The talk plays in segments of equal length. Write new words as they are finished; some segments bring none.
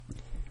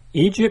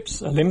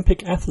Egypt's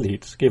Olympic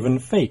athletes given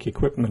fake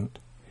equipment.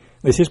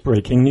 This is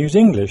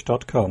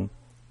BreakingNewsEnglish.com.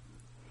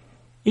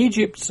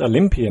 Egypt's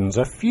Olympians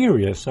are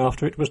furious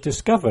after it was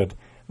discovered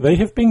they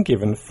have been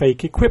given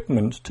fake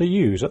equipment to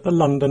use at the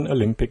London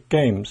Olympic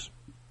Games.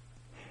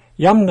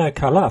 Yamna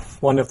Khalaf,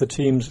 one of the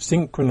team's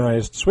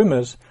synchronized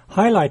swimmers,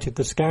 highlighted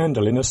the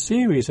scandal in a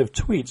series of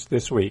tweets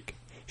this week.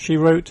 She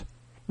wrote,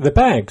 "The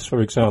bags, for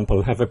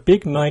example, have a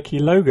big Nike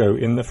logo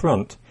in the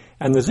front,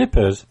 and the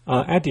zippers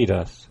are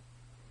Adidas."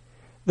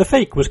 The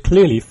fake was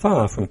clearly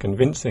far from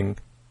convincing.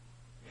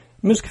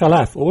 Ms.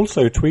 Khalaf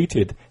also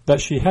tweeted that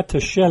she had to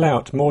shell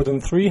out more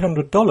than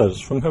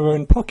 $300 from her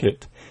own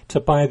pocket to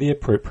buy the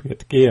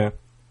appropriate gear.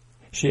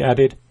 She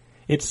added,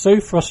 "It's so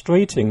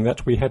frustrating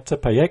that we had to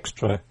pay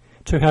extra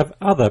to have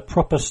other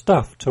proper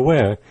stuff to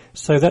wear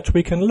so that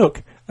we can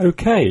look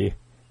okay,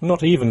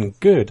 not even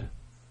good."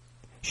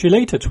 She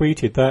later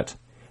tweeted that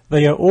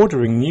they are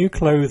ordering new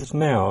clothes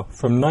now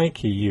from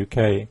Nike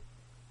UK.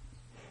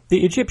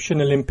 The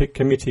Egyptian Olympic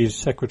Committee's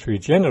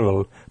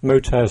Secretary-General,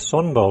 Motaz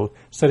Sonbol,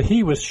 said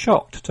he was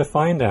shocked to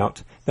find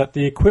out that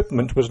the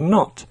equipment was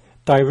not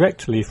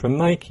directly from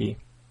Nike.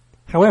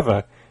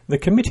 However, the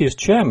committee's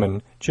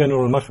chairman,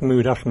 General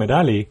Mahmoud Ahmed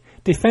Ali,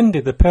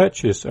 defended the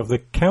purchase of the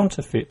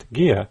counterfeit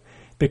gear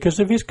because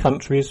of his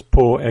country's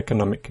poor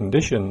economic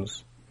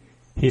conditions.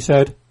 He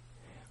said,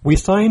 "We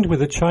signed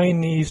with a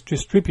Chinese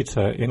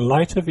distributor in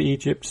light of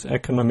Egypt's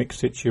economic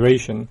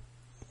situation.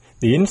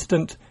 The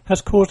incident has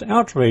caused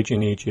outrage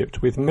in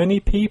Egypt, with many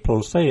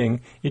people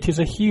saying it is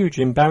a huge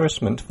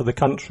embarrassment for the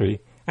country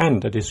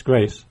and a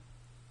disgrace."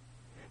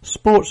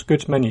 Sports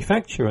goods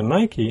manufacturer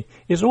Nike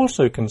is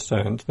also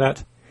concerned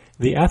that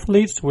the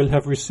athletes will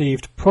have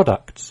received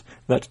products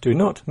that do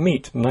not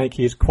meet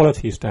Nike's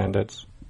quality standards.